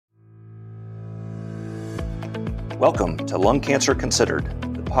Welcome to Lung Cancer Considered,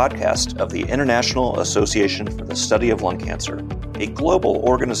 the podcast of the International Association for the Study of Lung Cancer, a global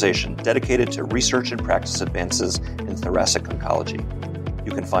organization dedicated to research and practice advances in thoracic oncology.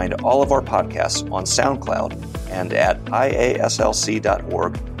 You can find all of our podcasts on SoundCloud and at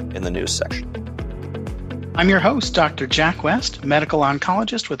iaslc.org in the news section. I'm your host, Dr. Jack West, medical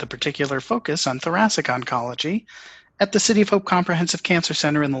oncologist with a particular focus on thoracic oncology at the City of Hope Comprehensive Cancer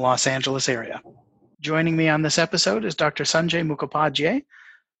Center in the Los Angeles area. Joining me on this episode is Dr. Sanjay Mukhopadhyay,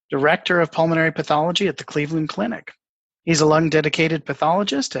 Director of Pulmonary Pathology at the Cleveland Clinic. He's a lung-dedicated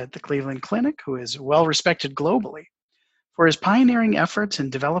pathologist at the Cleveland Clinic who is well-respected globally for his pioneering efforts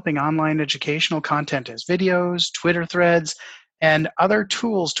in developing online educational content as videos, Twitter threads, and other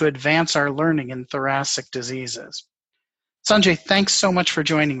tools to advance our learning in thoracic diseases. Sanjay, thanks so much for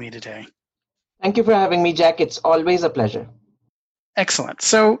joining me today. Thank you for having me, Jack. It's always a pleasure. Excellent.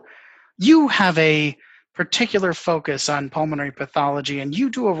 So you have a particular focus on pulmonary pathology, and you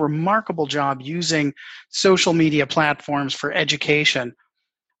do a remarkable job using social media platforms for education.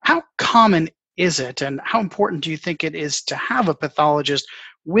 How common is it, and how important do you think it is to have a pathologist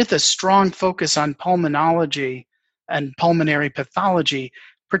with a strong focus on pulmonology and pulmonary pathology,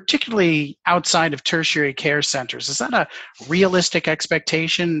 particularly outside of tertiary care centers? Is that a realistic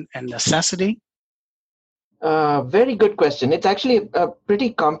expectation and necessity? Very good question. It's actually a pretty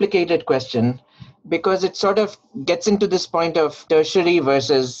complicated question because it sort of gets into this point of tertiary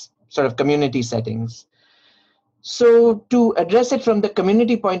versus sort of community settings. So to address it from the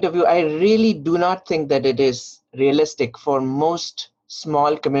community point of view, I really do not think that it is realistic for most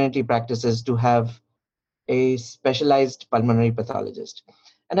small community practices to have a specialized pulmonary pathologist.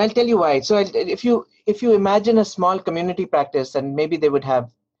 And I'll tell you why. So if you imagine a small community practice, and maybe they would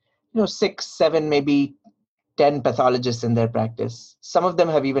have 6, 7, maybe 10 pathologists in their practice. Some of them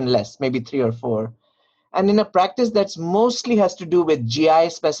have even less, maybe 3 or 4. And in a practice that's mostly has to do with GI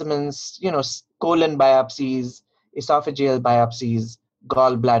specimens, colon biopsies, esophageal biopsies,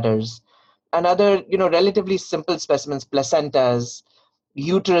 gallbladders, and other, relatively simple specimens, placentas,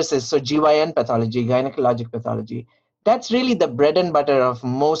 uteruses, so GYN pathology, gynecologic pathology. That's really the bread and butter of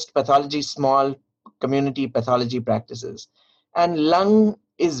most pathology, small community pathology practices. And lung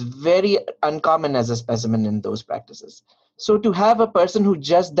is very uncommon as a specimen in those practices. So to have a person who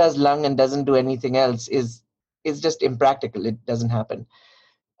just does lung and doesn't do anything else is just impractical. It doesn't happen.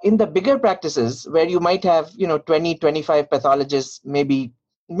 In the bigger practices where you might have, 20, 25 pathologists, maybe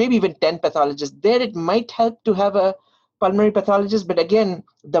even 10 pathologists, there it might help to have a pulmonary pathologist. But again,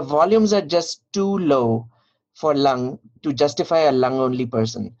 the volumes are just too low for lung to justify a lung-only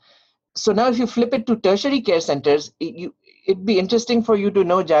person. So now if you flip it to tertiary care centers, it'd be interesting for you to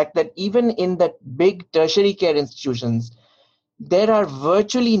know, Jack, that even in the big tertiary care institutions, there are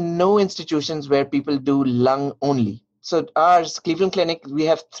virtually no institutions where people do lung only. So ours, Cleveland Clinic, we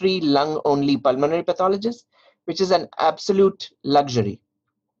have 3 lung-only pulmonary pathologists, which is an absolute luxury.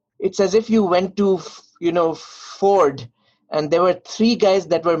 It's as if you went to, Ford, and there were 3 guys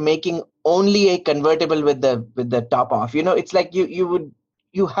that were making only a convertible with the top off. It's like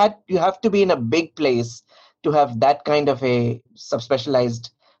you have to be in a big place to have that kind of a subspecialized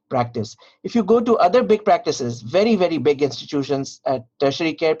practice. If you go to other big practices, very, very big institutions at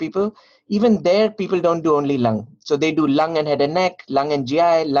tertiary care people, even there people don't do only lung. So they do lung and head and neck, lung and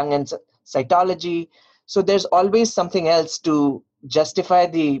GI, lung and cytology. So there's always something else to justify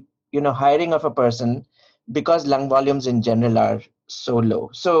the, hiring of a person because lung volumes in general are so low.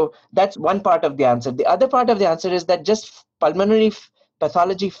 So that's one part of the answer. The other part of the answer is that just pulmonary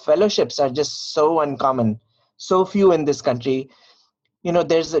pathology fellowships are just so uncommon, so few in this country.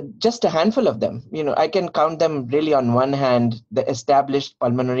 There's just a handful of them. I can count them really on one hand, the established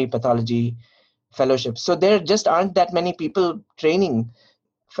pulmonary pathology fellowships. So there just aren't that many people training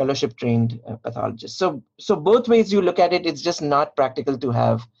fellowship trained pathologists. So both ways you look at it, it's just not practical to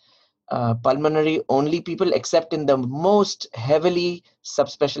have pulmonary only people, except in the most heavily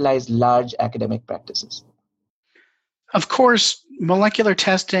subspecialized large academic practices. Of course, molecular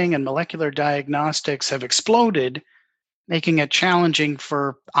testing and molecular diagnostics have exploded, making it challenging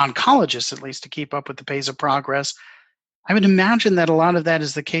for oncologists, at least, to keep up with the pace of progress. I would imagine that a lot of that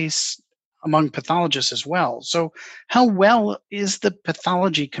is the case among pathologists as well. So how well is the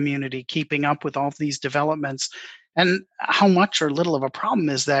pathology community keeping up with all of these developments? And how much or little of a problem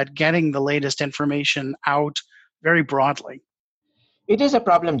is that getting the latest information out very broadly? It is a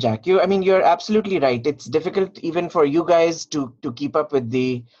problem, Jack. You're absolutely right. It's difficult even for you guys to keep up with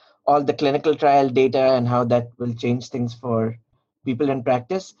all the clinical trial data and how that will change things for people in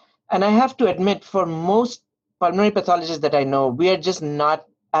practice. And I have to admit, for most pulmonary pathologists that I know, we are just not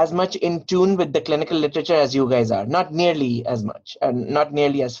as much in tune with the clinical literature as you guys are, not nearly as much and not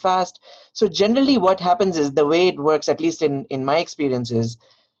nearly as fast. So generally what happens is, the way it works, at least in my experience, is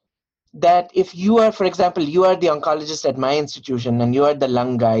that if you are, for example, you are the oncologist at my institution and you are the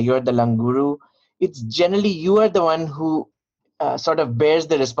lung guy, you're the lung guru, it's generally you are the one who sort of bears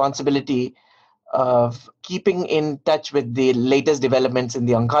the responsibility of keeping in touch with the latest developments in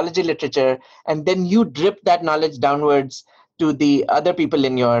the oncology literature, and then you drip that knowledge downwards to the other people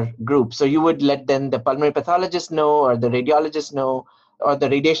in your group. So you would let then the pulmonary pathologist know, or the radiologist know, or the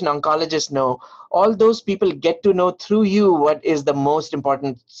radiation oncologist know. All those people get to know through you what is the most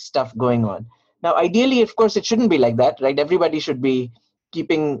important stuff going on. Now, ideally, of course, it shouldn't be like that, right? Everybody should be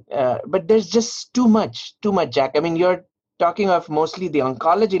keeping, but there's just too much, Jack. I mean, you're talking of mostly the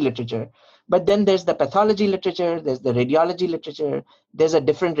oncology literature, but then there's the pathology literature, there's the radiology literature, there's a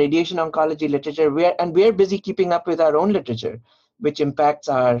different radiation oncology literature, and we're busy keeping up with our own literature, which impacts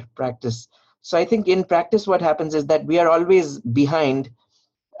our practice. So I think in practice, what happens is that we are always behind,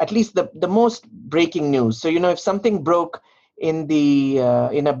 at least the most breaking news. So, if something broke in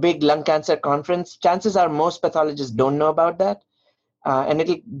in a big lung cancer conference, chances are most pathologists don't know about that. And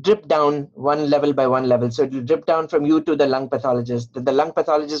it'll drip down one level by one level. So it'll drip down from you to the lung pathologist. The lung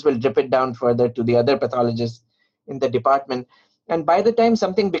pathologist will drip it down further to the other pathologists in the department. And by the time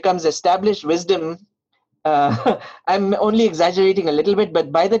something becomes established wisdom, I'm only exaggerating a little bit,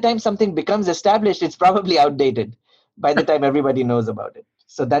 but by the time something becomes established, it's probably outdated by the time everybody knows about it.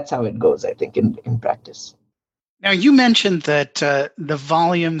 So that's how it goes, I think, in practice. Now, you mentioned that the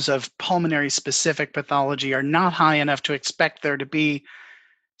volumes of pulmonary-specific pathology are not high enough to expect there to be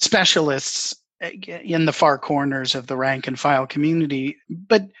specialists in the far corners of the rank-and-file community.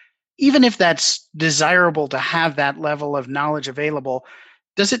 But even if that's desirable to have that level of knowledge available,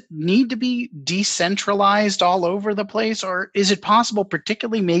 does it need to be decentralized all over the place? Or is it possible,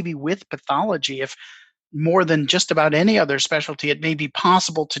 particularly maybe with pathology, if more than just about any other specialty, it may be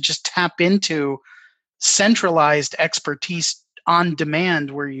possible to just tap into centralized expertise on demand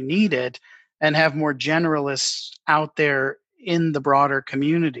where you need it and have more generalists out there in the broader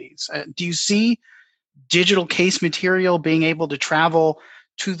communities? Do you see digital case material being able to travel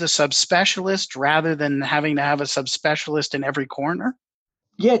to the subspecialist rather than having to have a subspecialist in every corner?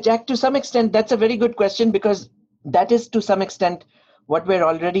 Yeah, Jack, to some extent, that's a very good question, because that is to some extent what we're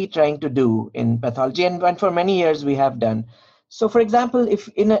already trying to do in pathology, and for many years we have done. So, for example, if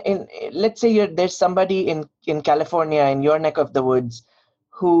let's say there's somebody in California, in your neck of the woods,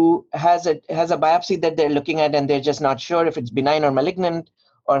 who has a biopsy that they're looking at, and they're just not sure if it's benign or malignant,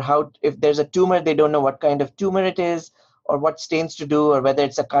 or if there's a tumor, they don't know what kind of tumor it is, or what stains to do, or whether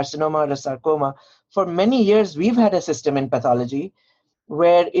it's a carcinoma or a sarcoma. For many years, we've had a system in pathology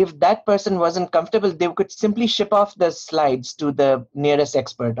where if that person wasn't comfortable, they could simply ship off the slides to the nearest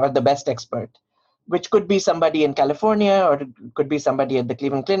expert or the best expert, which could be somebody in California, or it could be somebody at the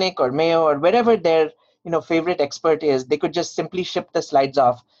Cleveland Clinic or Mayo, or wherever their favorite expert is. They could just simply ship the slides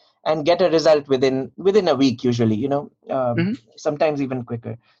off and get a result within a week, usually, sometimes even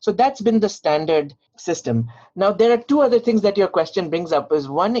quicker. So that's been the standard system. Now, there are two other things that your question brings up.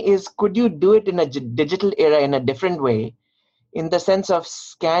 One is, could you do it in a digital era in a different way, in the sense of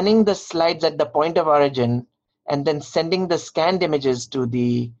scanning the slides at the point of origin and then sending the scanned images to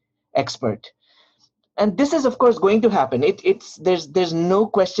the expert? And this is, of course, going to happen. There's no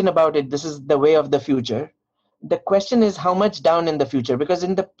question about it. This is the way of the future. The question is how much down in the future, because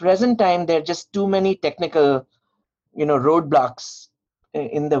in the present time, there are just too many technical, roadblocks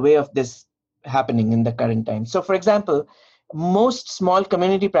in the way of this happening in the current time. So, for example, most small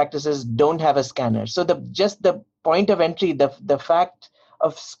community practices don't have a scanner. So just the point of entry, the fact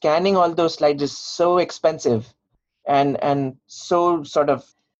of scanning all those slides is so expensive, and so sort of,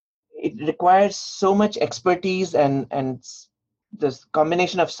 it requires so much expertise and this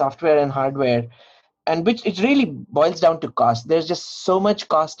combination of software and hardware, and which it really boils down to cost. There's just so much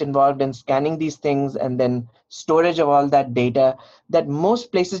cost involved in scanning these things and then storage of all that data, that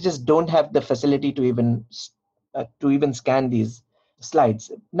most places just don't have the facility to even scan these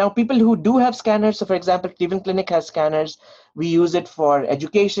slides. Now, people who do have scanners, so for example, Cleveland Clinic has scanners. We use it for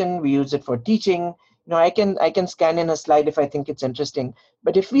education. We use it for teaching. I can scan in a slide if I think it's interesting.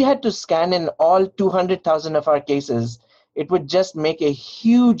 But if we had to scan in all 200,000 of our cases, it would just make a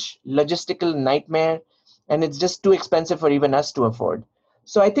huge logistical nightmare, and it's just too expensive for even us to afford.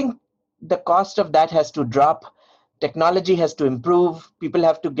 So I think the cost of that has to drop. Technology has to improve. People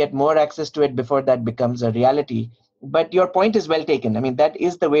have to get more access to it before that becomes a reality. But your point is well taken. I mean, that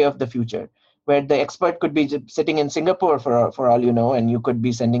is the way of the future, where the expert could be sitting in Singapore for all you know, and you could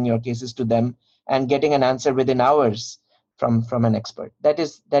be sending your cases to them and getting an answer within hours from an expert. That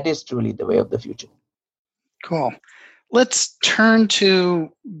is truly the way of the future. Cool. Let's turn to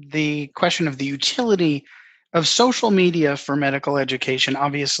the question of the utility of social media for medical education,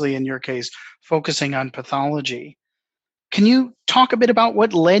 obviously, in your case, focusing on pathology. Can you talk a bit about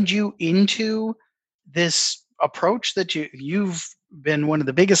what led you into this approach that you've been one of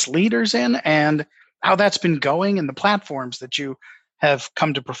the biggest leaders in, and how that's been going and the platforms that you have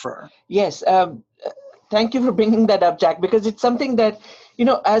come to prefer? Yes. Thank you for bringing that up, Jack, because it's something that,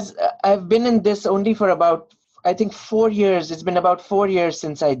 as I've been in this only for about, I think, 4 years. It's been about 4 years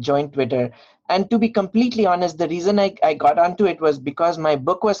since I joined Twitter. And to be completely honest, the reason I got onto it was because my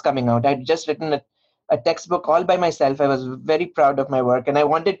book was coming out. I'd just written a textbook all by myself. I was very proud of my work, and I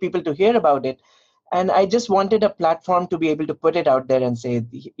wanted people to hear about it. And I just wanted a platform to be able to put it out there and say,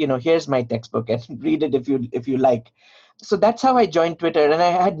 here's my textbook and read it if you like. So that's how I joined Twitter, and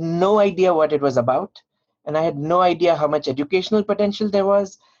I had no idea what it was about, and I had no idea how much educational potential there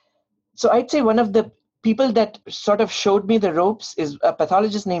was. So I'd say one of the people that sort of showed me the ropes is a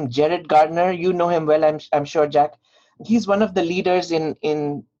pathologist named Jared Gardner. You know him well, I'm sure, Jack. He's one of the leaders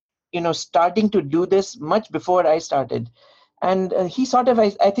in starting to do this much before I started. And he sort of, I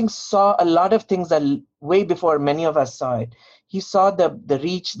think, saw a lot of things that way before many of us saw it. He saw the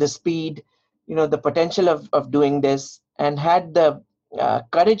reach, the speed, the potential of doing this, and had the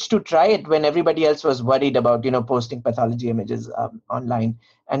courage to try it when everybody else was worried about, posting pathology images online.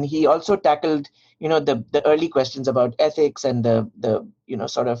 And he also tackled, the early questions about ethics and the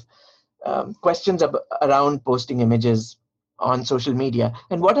sort of questions around posting images on social media.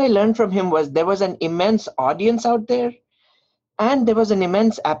 And what I learned from him was there was an immense audience out there, and there was an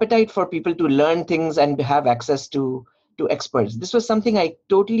immense appetite for people to learn things and have access to experts. This was something I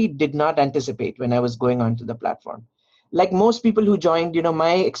totally did not anticipate when I was going onto the platform. Like most people who joined,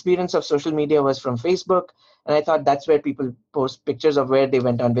 my experience of social media was from Facebook, and I thought that's where people post pictures of where they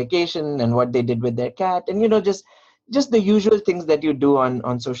went on vacation and what they did with their cat, and just the usual things that you do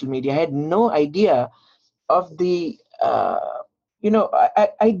on social media. I had no idea of the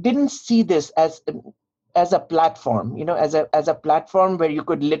I didn't see this as a platform, as a platform where you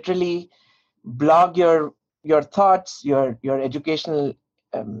could literally blog your thoughts, your educational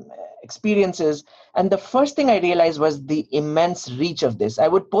experiences. And the first thing I realized was the immense reach of this. I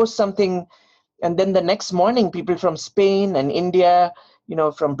would post something, and then the next morning, people from Spain and India,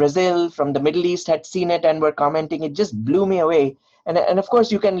 from Brazil, from the Middle East had seen it and were commenting. It just blew me away. And of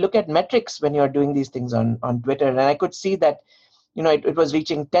course, you can look at metrics when you're doing these things on Twitter. And I could see that it was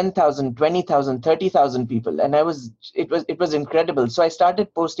reaching 10,000, 20,000, 30,000 people. And it was incredible. So I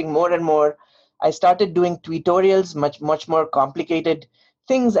started posting more and more. I started doing tutorials, much more complicated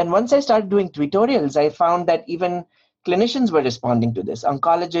things. And once I started doing tutorials, I found that even clinicians were responding to this.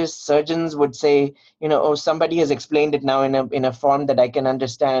 Oncologists, surgeons would say, oh, somebody has explained it now in a form that I can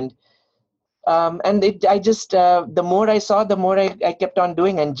understand. And the more I saw, the more I kept on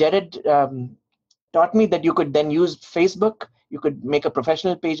doing. And Jared taught me that you could then use Facebook. You could make a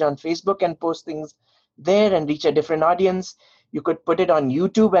professional page on Facebook and post things there and reach a different audience. You could put it on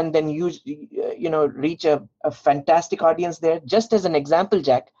YouTube and then reach a fantastic audience there. Just as an example,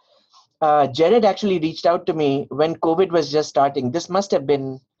 Jack, Jared actually reached out to me when COVID was just starting. This must have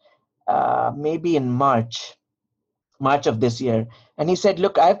been maybe in March of this year. And he said,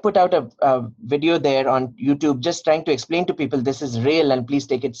 look, I've put out a video there on YouTube just trying to explain to people this is real and please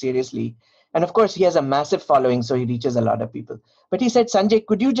take it seriously. And of course, he has a massive following, so he reaches a lot of people. But he said, Sanjay,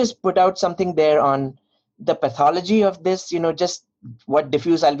 could you just put out something there on the pathology of this, just what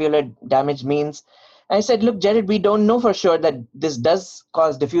diffuse alveolar damage means? And I said, look, Jared, we don't know for sure that this does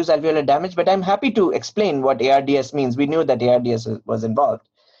cause diffuse alveolar damage, but I'm happy to explain what ARDS means. We knew that ARDS was involved.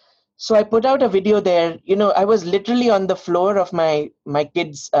 So I put out a video there. I was literally on the floor of my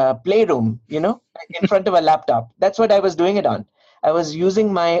kids' playroom, in front of a laptop. That's what I was doing it on. I was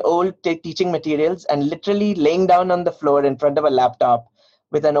using my old teaching materials and literally laying down on the floor in front of a laptop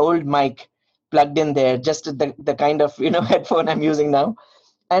with an old mic plugged in there, just the kind of headphone I'm using now.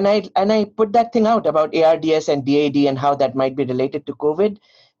 And I put that thing out about ARDS and DAD and how that might be related to COVID.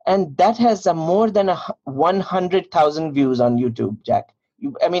 And that has more than 100,000 views on YouTube, Jack.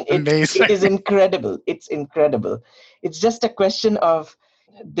 It is incredible. It's incredible. It's just a question of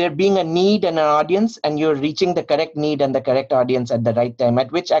there being a need and an audience, and you're reaching the correct need and the correct audience at the right time,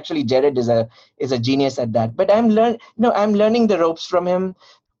 at which actually Jared is a genius at that. But I'm learning the ropes from him,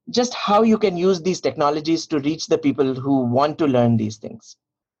 just how you can use these technologies to reach the people who want to learn these things.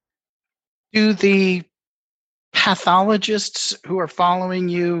 Do the pathologists who are following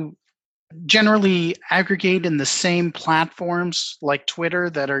you generally aggregate in the same platforms like Twitter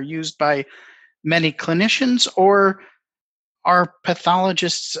that are used by many clinicians, or Are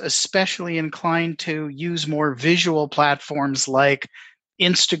pathologists especially inclined to use more visual platforms like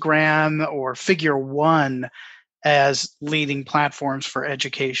Instagram or Figure One as leading platforms for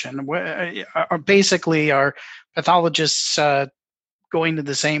education? Are pathologists going to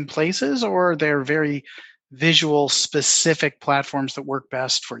the same places, or are there very visual specific platforms that work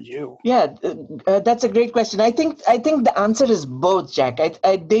best for you? Yeah, that's a great question. I think the answer is both, Jack.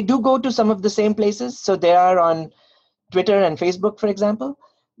 They do go to some of the same places. So they are on Twitter and Facebook, for example,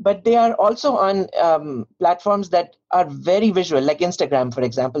 but they are also on platforms that are very visual, like Instagram, for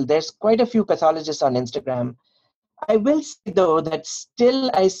example. There's quite a few pathologists on Instagram. I will say, though, that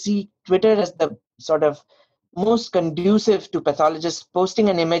still I see Twitter as the sort of most conducive to pathologists posting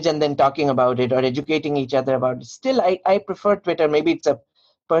an image and then talking about it or educating each other about it. Still, I prefer Twitter. Maybe it's a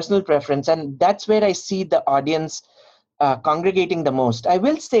personal preference, and that's where I see the audience congregating the most. I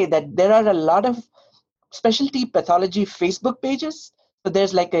will say that there are a lot of specialty pathology Facebook pages. So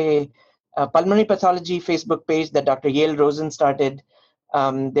there's like a pulmonary pathology Facebook page that Dr. Yale Rosen started.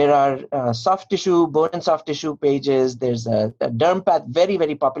 There are soft tissue, bone and soft tissue pages. There's a DermPath, very,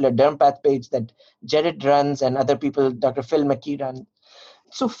 very popular DermPath page that Jared runs and other people, Dr. Phil McKee run.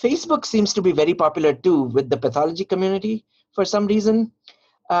 So Facebook seems to be very popular too with the pathology community for some reason.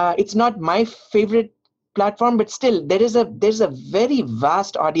 It's not my favorite platform, but still there's a very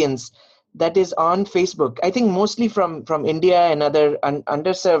vast audience that is on Facebook. I think mostly from India and other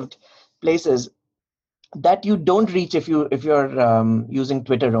underserved places that you don't reach if you're using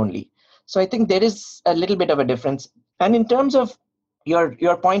Twitter only. So I think there is a little bit of a difference. And in terms of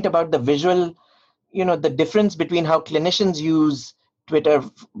your point about the visual, the difference between how clinicians use Twitter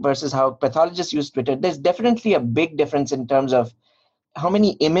versus how pathologists use Twitter, there's definitely a big difference in terms of how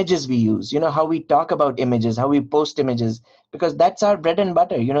many images we use, how we talk about images, how we post images, because that's our bread and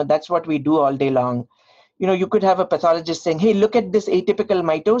butter. That's what we do all day long. You could have a pathologist saying, hey, look at this atypical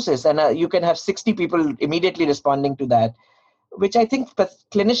mitosis, and you can have 60 people immediately responding to that, which I think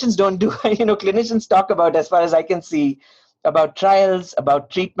clinicians don't do. Clinicians talk about, as far as I can see, about trials, about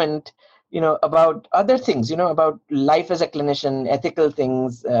treatment, about other things, about life as a clinician, ethical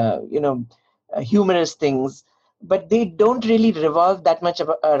things, humorous things, but they don't really revolve that much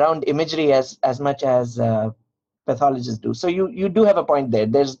around imagery as much as pathologists do. So you do have a point there.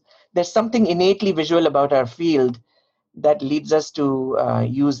 There's something innately visual about our field that leads us to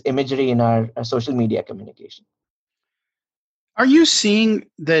use imagery in our social media communication. Are you seeing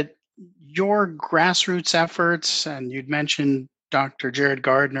that your grassroots efforts, and you'd mentioned Dr. Jared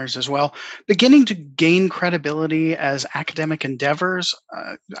Gardner's as well, beginning to gain credibility as academic endeavors?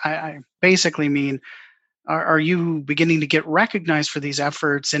 I basically mean, are you beginning to get recognized for these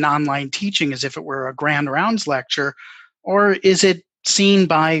efforts in online teaching as if it were a grand rounds lecture, or is it seen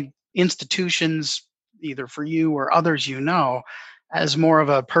by institutions, either for you or others as more of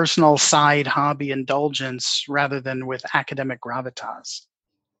a personal side hobby indulgence rather than with academic gravitas?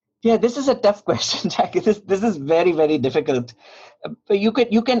 Yeah, this is a tough question, Jack. This is very, very difficult. But you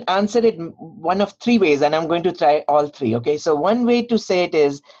can answer it one of three ways, and I'm going to try all three. Okay, so one way to say it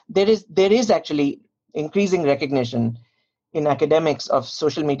is there is actually increasing recognition in academics of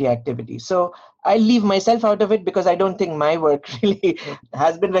social media activity. So I leave myself out of it because I don't think my work really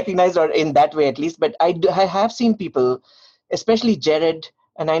has been recognized, or in that way at least. But I have seen people, especially Jared,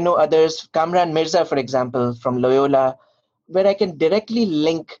 and I know others, Kamran Mirza, for example, from Loyola, where I can directly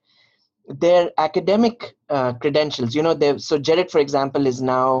link their academic credentials. So Jared, for example, is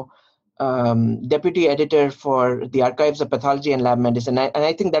now deputy editor for the Archives of Pathology and Lab Medicine. And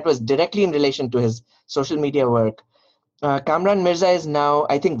I think that was directly in relation to his social media work. Kamran Mirza is now,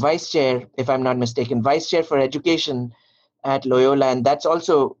 I think, vice chair, if I'm not mistaken, vice chair for education at Loyola. And that's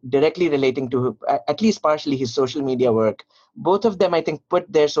also directly relating to, at least partially, his social media work. Both of them, I think,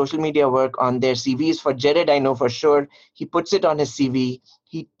 put their social media work on their CVs. For Jared, I know for sure, he puts it on his CV.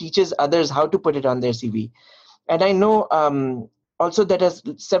 He teaches others how to put it on their CV. And I know also that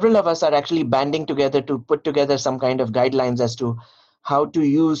several of us are actually banding together to put together some kind of guidelines as to how to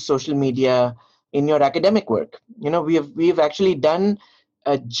use social media in your academic work. We've actually done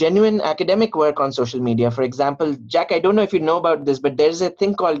a genuine academic work on social media. For example, Jack, I don't know if you know about this, but there's a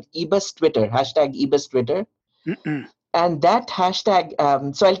thing called EBUS Twitter, hashtag EBUS Twitter. Mm-mm. And that hashtag,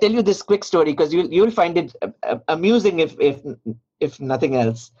 so I'll tell you this quick story because you'll find it amusing if nothing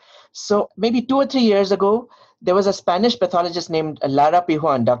else. So maybe 2 or 3 years ago, there was a Spanish pathologist named Lara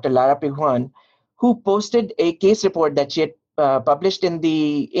Pijuan, Dr. Lara Pijuan, who posted a case report that she had published in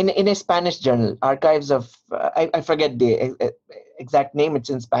a Spanish journal, Archives of, I forget the exact name, it's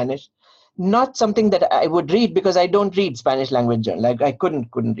in Spanish. not something that I would read because I don't read Spanish language journal. Like I couldn't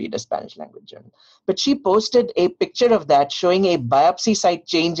read a Spanish language journal. But she posted a picture of that showing a biopsy site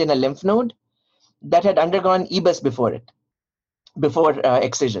change in a lymph node that had undergone EBUS before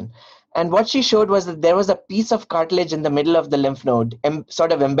excision. And what she showed was that there was a piece of cartilage in the middle of the lymph node,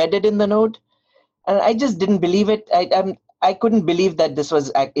 sort of embedded in the node. And I just didn't believe it. I couldn't believe that this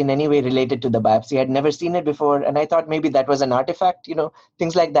was in any way related to the biopsy. I'd never seen it before. And I thought maybe that was an artifact.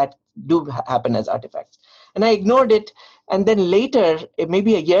 Things like that do happen as artifacts. And I ignored it. And then later,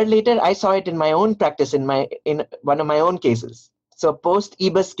 maybe a year later, I saw it in my own practice, in one of my own cases. So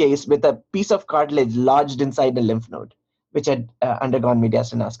post-EBUS case with a piece of cartilage lodged inside the lymph node, which had undergone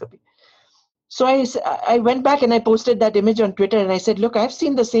mediastinoscopy. So I went back and I posted that image on Twitter and I said, look, I've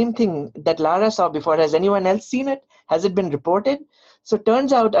seen the same thing that Lara saw before. Has anyone else seen it? Has it been reported? So it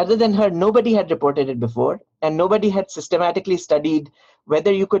turns out, other than her, nobody had reported it before, and nobody had systematically studied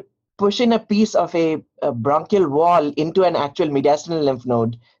whether you could push in a piece of a bronchial wall into an actual mediastinal lymph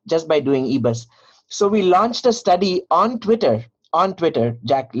node just by doing EBUS. So we launched a study on Twitter,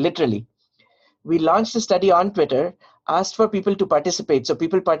 Jack, literally. We launched a study on Twitter, asked for people to participate. So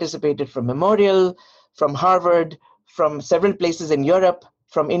people participated from Memorial, from Harvard, from several places in Europe,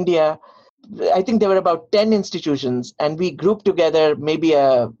 from India. I think there were about 10 institutions, and we grouped together maybe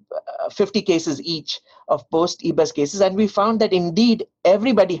 50 cases each of post-EBUS cases. And we found that indeed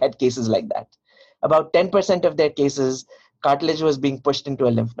everybody had cases like that. About 10% of their cases, cartilage was being pushed into a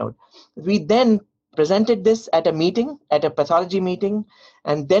lymph node. We then presented this at a pathology meeting,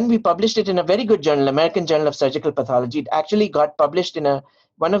 and then we published it in a very good journal, American Journal of Surgical Pathology. It actually got published in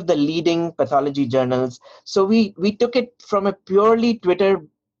one of the leading pathology journals. So we took it from a purely Twitter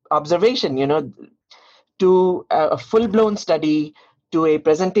observation, to a full-blown study, to a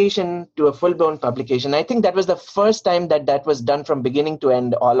presentation, to a full-blown publication. I think that was the first time that was done from beginning to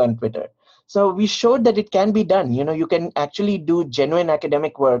end, all on Twitter. So we showed that it can be done. You can actually do genuine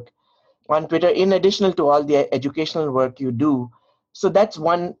academic work on Twitter in addition to all the educational work you do. So that's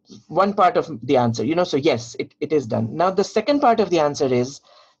one part of the answer. So yes, it is done. Now the second part of the answer is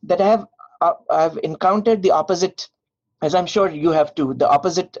that I've encountered the opposite, as I'm sure you have too, the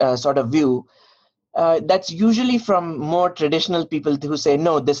opposite sort of view. That's usually from more traditional people who say,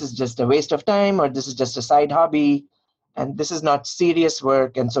 no, this is just a waste of time, or this is just a side hobby, and this is not serious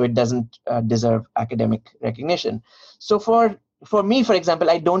work, and so it doesn't deserve academic recognition. So for me, for example,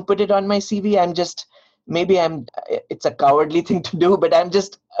 I don't put it on my CV. It's a cowardly thing to do, but I'm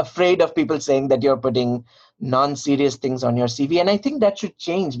just afraid of people saying that you're putting non-serious things on your CV. And I think that should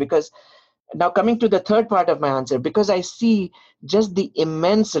change, because now coming to the third part of my answer, because I see just the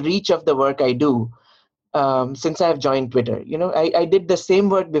immense reach of the work I do since I've joined Twitter. I did the same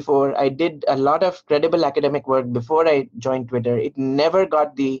work before. I did a lot of credible academic work before I joined Twitter. It never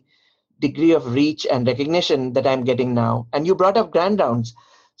got the degree of reach and recognition that I'm getting now. And you brought up grand rounds.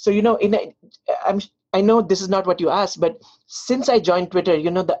 So, I know this is not what you asked, but since I joined Twitter,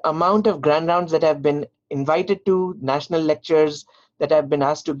 the amount of grand rounds that I've been invited to, national lectures that I've been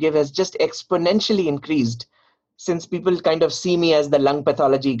asked to give, has just exponentially increased since people kind of see me as the lung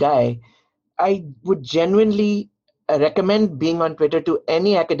pathology guy. I would genuinely recommend being on Twitter to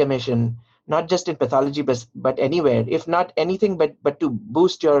any academician, not just in pathology, but anywhere, if not anything, but to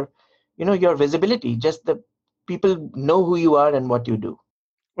boost your visibility. Just the people know who you are and what you do.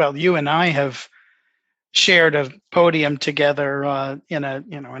 Well, you and I have shared a podium together in a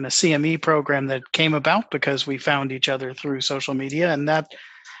CME program that came about because we found each other through social media, and that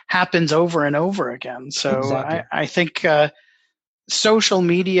happens over and over again. So exactly. I think social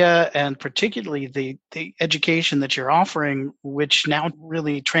media, and particularly the education that you're offering, which now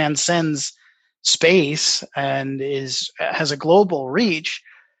really transcends space and has a global reach,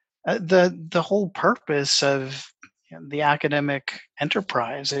 the whole purpose of the academic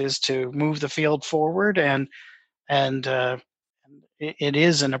enterprise is to move the field forward, and it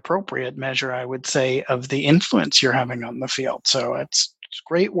is an appropriate measure, I would say, of the influence you're having on the field. So it's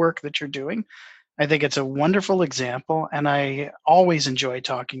great work that you're doing. I think it's a wonderful example, and I always enjoy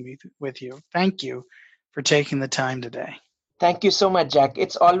talking with you. Thank you for taking the time today. Thank you so much, Jack.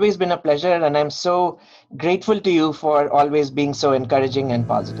 It's always been a pleasure, and I'm so grateful to you for always being so encouraging and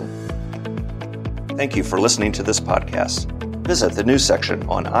positive. Thank you for listening to this podcast. Visit the news section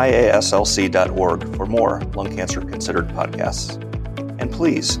on IASLC.org for more Lung Cancer Considered podcasts. And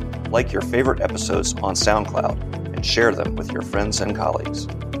please like your favorite episodes on SoundCloud and share them with your friends and colleagues.